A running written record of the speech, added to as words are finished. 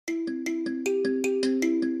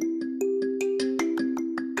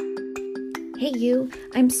Hey you,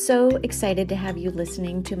 I'm so excited to have you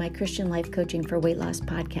listening to my Christian Life Coaching for Weight Loss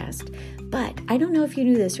podcast. But I don't know if you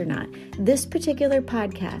knew this or not. This particular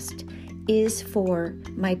podcast is for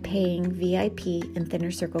my paying VIP and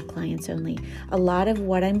Thinner Circle clients only. A lot of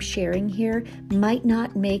what I'm sharing here might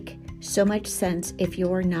not make so much sense if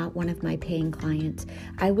you're not one of my paying clients.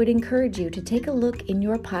 I would encourage you to take a look in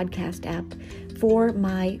your podcast app for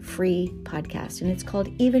my free podcast, and it's called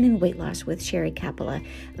Even in Weight Loss with Sherry Capella.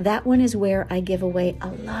 That one is where I give away a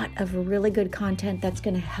lot of really good content that's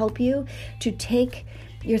going to help you to take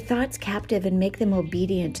your thoughts captive and make them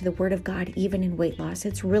obedient to the Word of God, even in weight loss.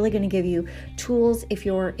 It's really going to give you tools if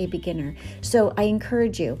you're a beginner. So I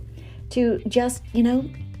encourage you to just,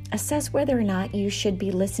 assess whether or not you should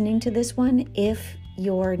be listening to this one if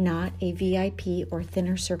you're not a VIP or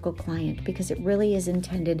Thinner Circle client, because it really is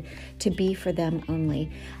intended to be for them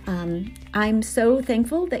only. I'm so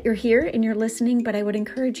thankful that you're here and you're listening, but I would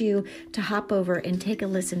encourage you to hop over and take a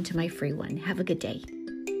listen to my free one. Have a good day.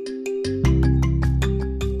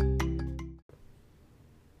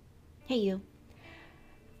 Hey you.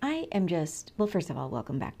 I am first of all,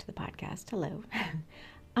 welcome back to the podcast. Hello.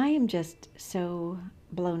 I am just so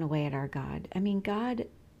blown away at our God. I mean, God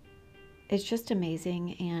is just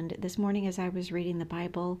amazing. And this morning as I was reading the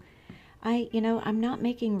Bible, I'm not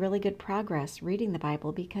making really good progress reading the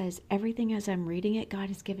Bible because everything as I'm reading it, God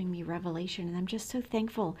is giving me revelation. And I'm just so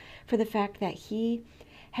thankful for the fact that He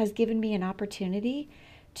has given me an opportunity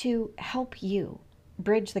to help you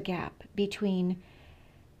bridge the gap between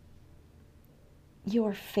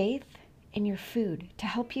your faith and your food, to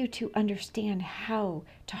help you to understand how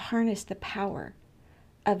to harness the power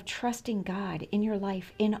of trusting God in your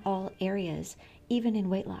life in all areas, even in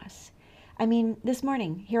weight loss. I mean, this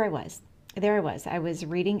morning, I was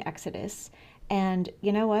reading Exodus, and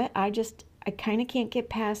you know what? I kind of can't get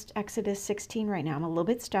past Exodus 16 right now. I'm a little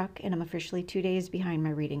bit stuck, and I'm officially 2 days behind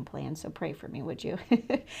my reading plan, so pray for me, would you?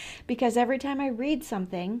 Because every time I read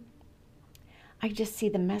something, I just see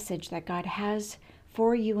the message that God has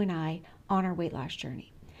for you and I on our weight loss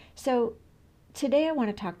journey. So today I want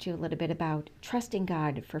to talk to you a little bit about trusting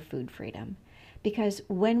God for food freedom. Because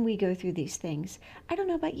when we go through these things, I don't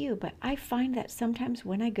know about you, but I find that sometimes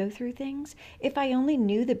when I go through things, if I only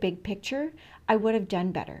knew the big picture, I would have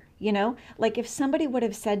done better. Like if somebody would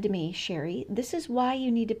have said to me, Sherry, this is why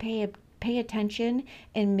you need to pay attention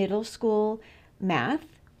in middle school math,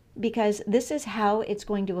 because this is how it's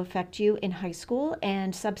going to affect you in high school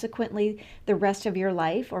and subsequently the rest of your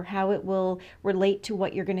life, or how it will relate to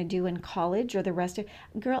what you're going to do in college or the rest of...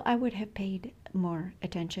 Girl, I would have paid more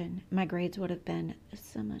attention. My grades would have been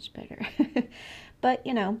so much better. But,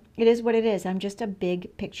 it is what it is. I'm just a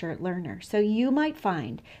big picture learner. So you might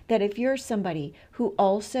find that if you're somebody who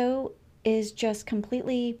also is just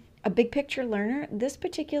completely a big picture learner, this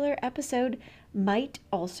particular episode might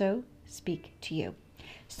also speak to you.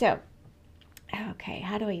 So, okay,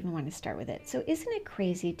 how do I even want to start with it? So isn't it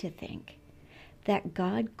crazy to think that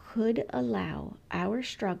God could allow our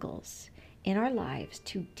struggles in our lives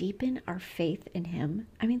to deepen our faith in Him?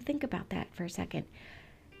 I mean, think about that for a second.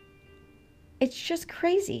 It's just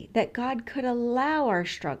crazy that God could allow our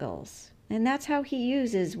struggles. And that's how He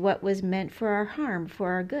uses what was meant for our harm,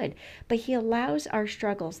 for our good. But He allows our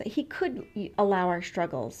struggles, that He could allow our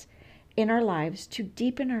struggles in our lives to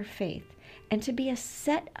deepen our faith and to be a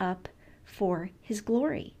set up for His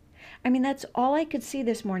glory. I mean, that's all I could see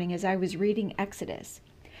this morning as I was reading Exodus.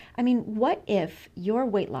 I mean, what if your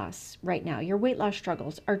weight loss right now, your weight loss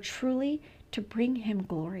struggles are truly to bring Him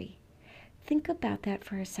glory? Think about that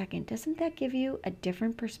for a second. Doesn't that give you a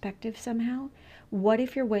different perspective somehow? What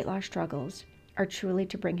if your weight loss struggles are truly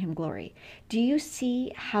to bring Him glory? Do you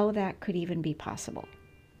see how that could even be possible?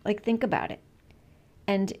 Like, think about it.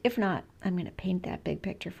 And if not, I'm going to paint that big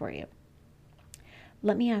picture for you.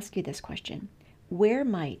 Let me ask you this question. Where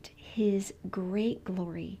might His great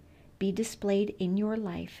glory be displayed in your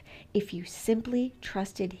life if you simply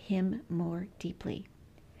trusted Him more deeply?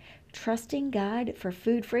 Trusting God for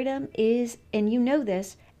food freedom is, and you know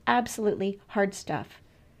this, absolutely hard stuff.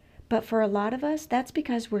 But for a lot of us, that's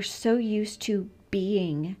because we're so used to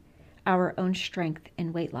being our own strength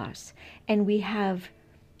in weight loss. And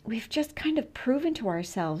we've just kind of proven to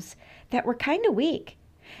ourselves that we're kind of weak.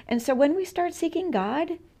 And so when we start seeking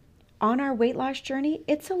God on our weight loss journey,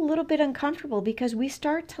 it's a little bit uncomfortable because we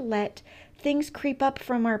start to let things creep up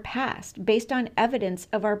from our past based on evidence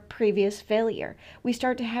of our previous failure. We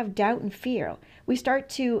start to have doubt and fear. We start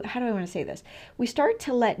to, how do I want to say this? We start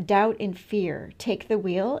to let doubt and fear take the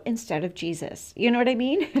wheel instead of Jesus. You know what I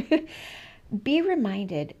mean? Be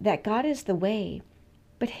reminded that God is the way,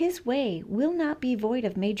 but his way will not be void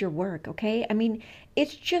of major work, okay? I mean,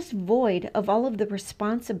 it's just void of all of the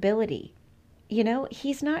responsibility. You know,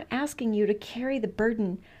 he's not asking you to carry the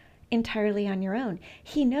burden entirely on your own.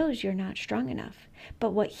 He knows you're not strong enough.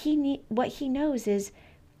 But what he knows is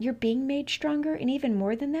you're being made stronger, and even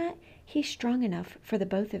more than that, he's strong enough for the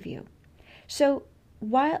both of you. So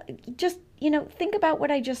while just, think about what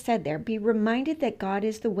I just said there. Be reminded that God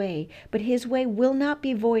is the way, but his way will not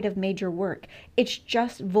be void of major work. It's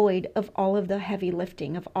just void of all of the heavy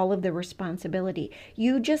lifting, of all of the responsibility.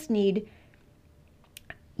 You just need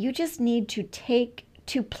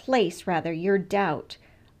to place your doubt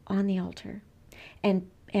on the altar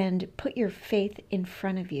and put your faith in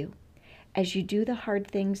front of you as you do the hard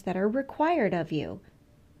things that are required of you.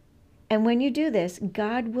 And when you do this,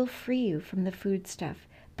 God will free you from the food stuff,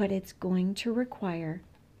 but it's going to require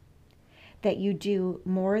that you do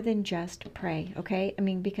more than just pray, okay? I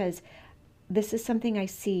mean, because this is something I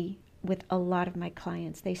see with a lot of my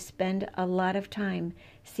clients. They spend a lot of time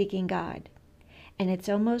seeking God. And it's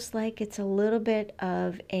almost like it's a little bit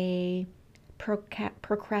of a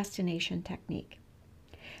procrastination technique.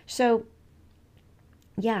 So,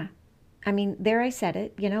 yeah, I mean, there I said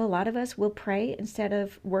it. A lot of us will pray instead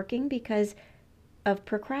of working because of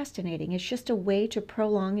procrastinating. It's just a way to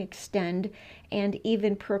prolong, extend, and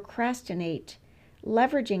even procrastinate,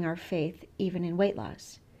 leveraging our faith even in weight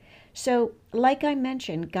loss. So, like I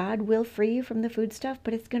mentioned, God will free you from the food stuff,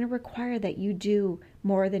 but it's going to require that you do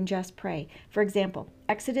more than just pray. For example,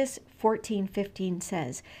 Exodus 14:15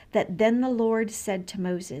 says that then the Lord said to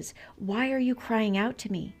Moses, "Why are you crying out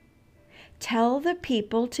to me? Tell the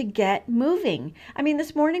people to get moving." I mean,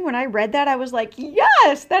 this morning when I read that, I was like,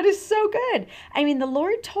 yes, that is so good. I mean, the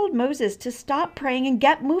Lord told Moses to stop praying and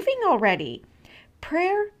get moving already.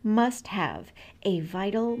 Prayer must have a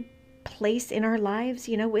vital place in our lives.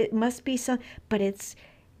 It must be some, but it's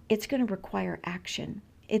going to require action.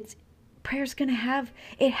 Prayer's going to have,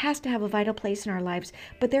 it has to have a vital place in our lives,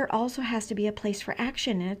 but there also has to be a place for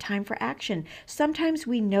action and a time for action. Sometimes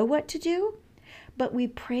we know what to do, but we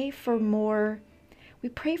pray for more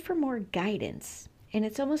guidance. And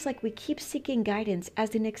it's almost like we keep seeking guidance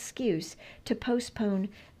as an excuse to postpone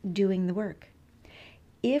doing the work.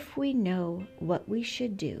 If we know what we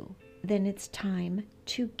should do, then it's time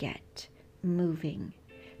to get moving,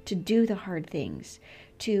 to do the hard things,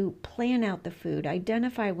 to plan out the food,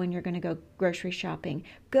 identify when you're going to go grocery shopping,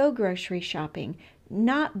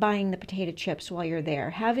 not buying the potato chips while you're there,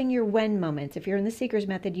 having your when moments. If you're in the Seeker's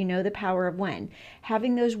Method, you know the power of when.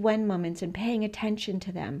 Having those when moments and paying attention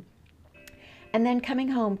to them. And then coming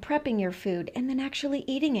home, prepping your food, and then actually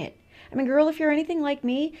eating it. I mean, girl, if you're anything like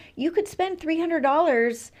me, you could spend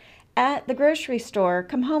 $300 at the grocery store,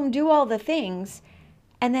 come home, do all the things,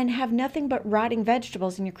 and then have nothing but rotting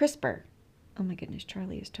vegetables in your crisper. Oh my goodness,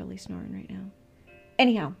 Charlie is totally snoring right now.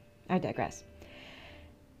 Anyhow, I digress.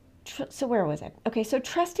 So where was I? Okay, so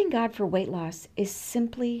trusting God for weight loss is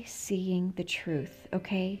simply seeing the truth,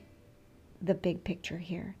 okay? The big picture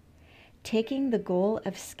here. Taking the goal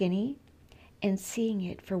of skinny and seeing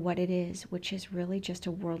it for what it is, which is really just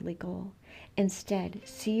a worldly goal. Instead,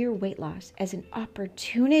 see your weight loss as an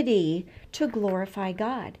opportunity to glorify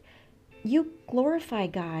God. You glorify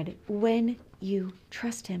God when you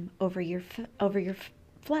trust him over your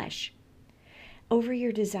flesh, over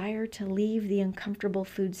your desire to leave the uncomfortable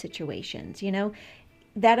food situations.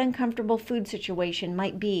 That uncomfortable food situation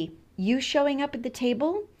might be you showing up at the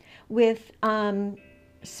table with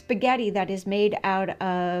spaghetti that is made out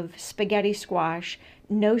of spaghetti squash,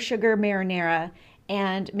 no sugar marinara,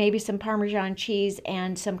 and maybe some Parmesan cheese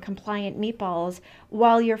and some compliant meatballs,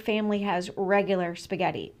 while your family has regular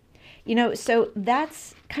spaghetti. So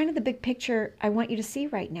that's kind of the big picture I want you to see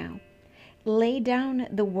right now. Lay down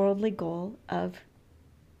the worldly goal of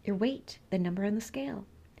your weight, the number on the scale,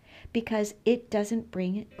 because it doesn't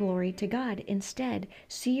bring glory to God. Instead,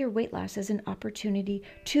 see your weight loss as an opportunity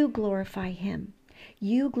to glorify him.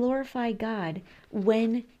 You glorify God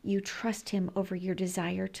when you trust him over your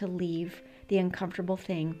desire to leave the uncomfortable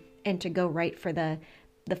thing and to go right for the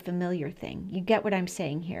familiar thing. You get what I'm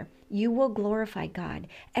saying here? You will glorify God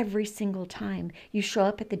every single time you show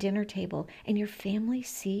up at the dinner table and your family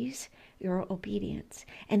sees your obedience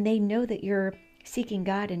and they know that you're seeking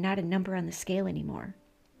God and not a number on the scale anymore.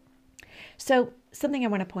 So something I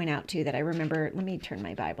want to point out too that I remember, let me turn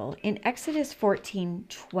my Bible. In Exodus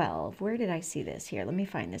 14:12, where did I see this here? Let me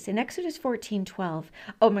find this. In Exodus 14:12,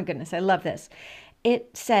 oh my goodness, I love this.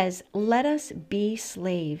 It says, "Let us be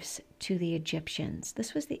slaves to the Egyptians."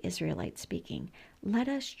 This was the Israelites speaking. Let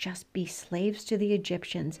us just be slaves to the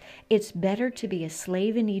Egyptians. It's better to be a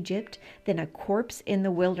slave in Egypt than a corpse in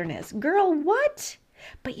the wilderness. Girl, what?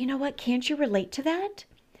 But you know what? Can't you relate to that?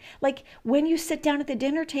 Like when you sit down at the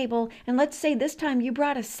dinner table, and let's say this time you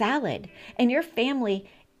brought a salad and your family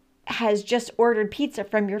has just ordered pizza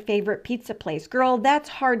from your favorite pizza place. Girl, that's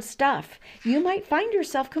hard stuff. You might find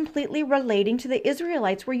yourself completely relating to the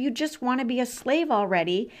Israelites where you just want to be a slave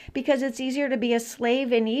already because it's easier to be a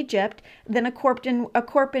slave in Egypt than a corpse in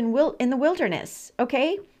the wilderness,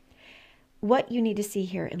 okay? What you need to see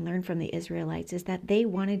here and learn from the Israelites is that they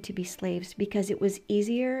wanted to be slaves because it was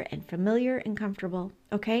easier and familiar and comfortable,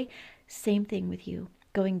 okay? Same thing with you.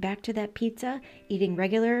 Going back to that pizza, eating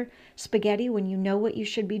regular spaghetti when you know what you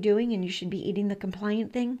should be doing and you should be eating the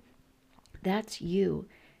compliant thing, that's you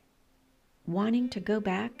wanting to go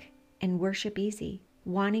back and worship easy,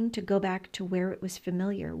 wanting to go back to where it was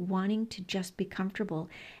familiar, wanting to just be comfortable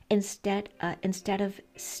instead of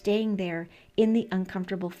staying there in the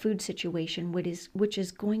uncomfortable food situation, which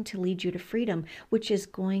is going to lead you to freedom, which is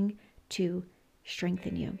going to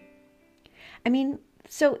strengthen you. I mean,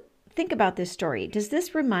 so think about this story. Does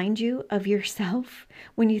this remind you of yourself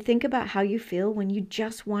when you think about how you feel when you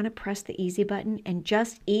just want to press the easy button and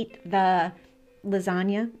just eat the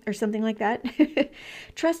lasagna or something like that?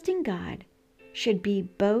 Trusting God should be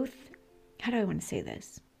both, how do I want to say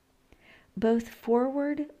this? Both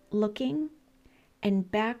forward looking and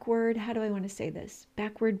backward, how do I want to say this?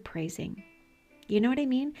 Backward praising. You know what I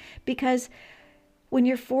mean? Because when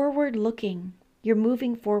you're forward looking, you're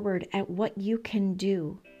moving forward at what you can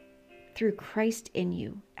do through Christ in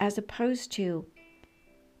you, as opposed to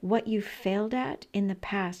what you failed at in the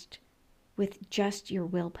past with just your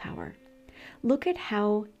willpower. Look at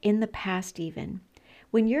how in the past, even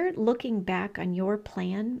when you're looking back on your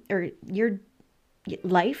plan or your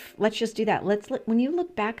life, let's just do that. When you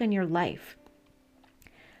look back on your life,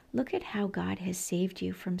 look at how God has saved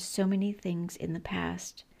you from so many things in the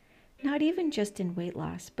past. Not even just in weight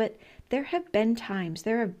loss, but there have been times,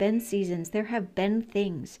 there have been seasons, there have been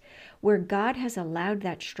things where God has allowed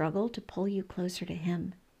that struggle to pull you closer to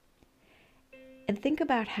Him. And think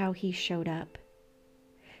about how He showed up.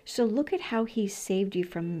 So look at how He saved you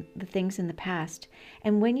from the things in the past.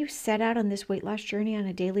 And when you set out on this weight loss journey on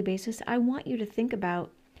a daily basis, I want you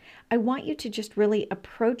to just really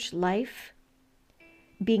approach life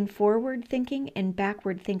being forward thinking and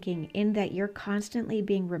backward thinking, in that you're constantly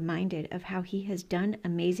being reminded of how He has done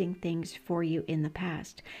amazing things for you in the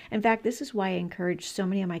past. In fact, this is why I encourage so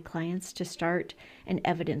many of my clients to start an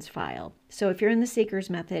evidence file. So if you're in the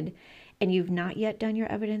Seekers Method and you've not yet done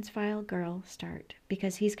your evidence file, girl, start,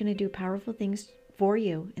 because He's going to do powerful things for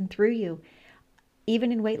you and through you,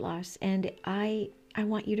 even in weight loss. And I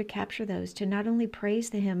want you to capture those, to not only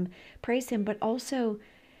praise Him, but also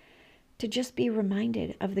to just be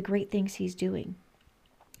reminded of the great things He's doing.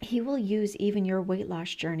 He will use even your weight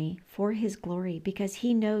loss journey for His glory, because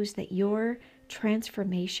He knows that your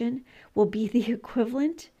transformation will be the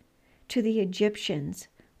equivalent to the Egyptians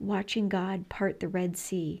watching God part the Red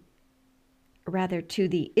Sea, rather to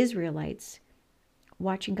the Israelites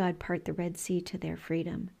watching God part the Red Sea to their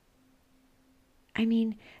freedom. I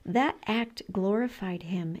mean, that act glorified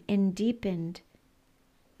Him and deepened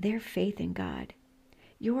their faith in God.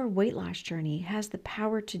 Your weight loss journey has the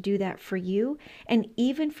power to do that for you and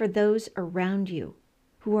even for those around you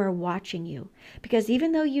who are watching you. Because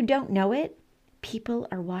even though you don't know it, people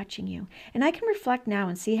are watching you. And I can reflect now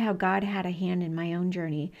and see how God had a hand in my own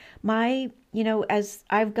journey. As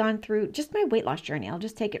I've gone through just my weight loss journey, I'll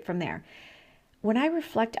just take it from there. When I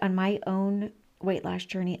reflect on my own weight loss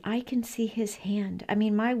journey, I can see His hand. I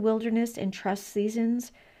mean, my wilderness and trust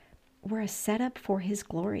seasons were a setup for His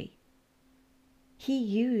glory. He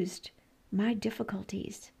used my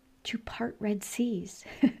difficulties to part Red Seas.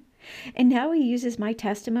 And now He uses my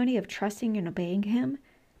testimony of trusting and obeying Him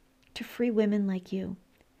to free women like you,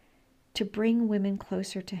 to bring women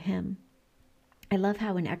closer to Him. I love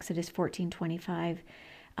how in Exodus 14:25,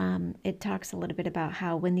 it talks a little bit about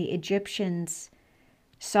how when the Egyptians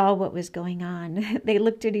saw what was going on, they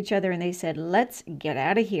looked at each other and they said, "Let's get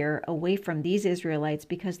out of here, away from these Israelites,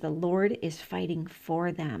 because the Lord is fighting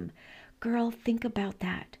for them." Girl, think about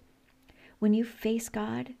that. When you face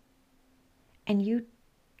God and you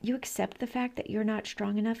accept the fact that you're not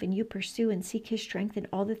strong enough and you pursue and seek His strength in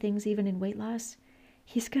all the things, even in weight loss,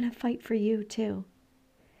 He's going to fight for you too.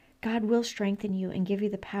 God will strengthen you and give you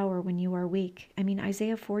the power when you are weak. I mean,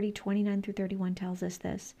 Isaiah 40:29-31 tells us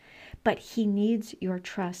this. But He needs your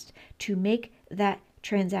trust to make that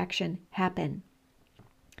transaction happen.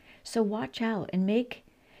 So watch out and make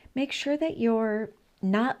sure that you're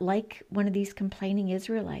not like one of these complaining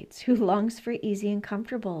Israelites who longs for easy and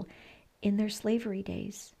comfortable in their slavery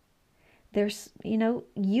days.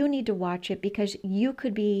 You need to watch it because you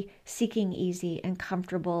could be seeking easy and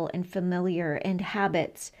comfortable and familiar and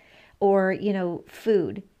habits or,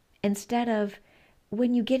 food. Instead of,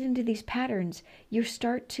 when you get into these patterns, you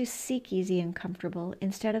start to seek easy and comfortable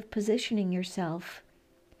instead of positioning yourself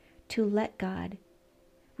to let God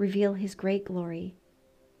reveal his great glory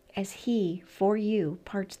as he, for you,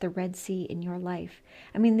 parts the Red Sea in your life.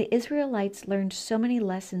 I mean, the Israelites learned so many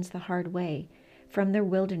lessons the hard way from their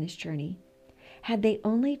wilderness journey. Had they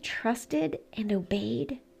only trusted and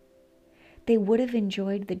obeyed, they would have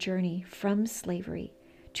enjoyed the journey from slavery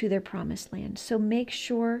to their promised land. So make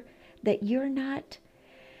sure that you're not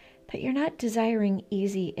desiring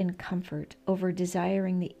easy and comfort over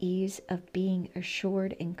desiring the ease of being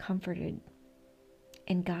assured and comforted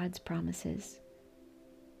in God's promises.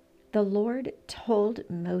 The Lord told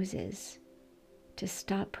Moses to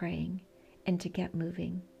stop praying and to get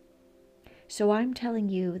moving. So I'm telling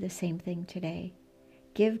you the same thing today.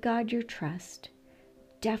 Give God your trust,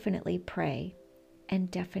 definitely pray, and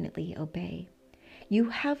definitely obey. You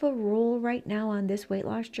have a rule right now on this weight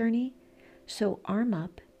loss journey, so arm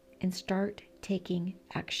up and start taking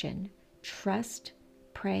action. Trust,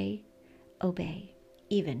 pray, obey,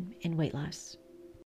 even in weight loss.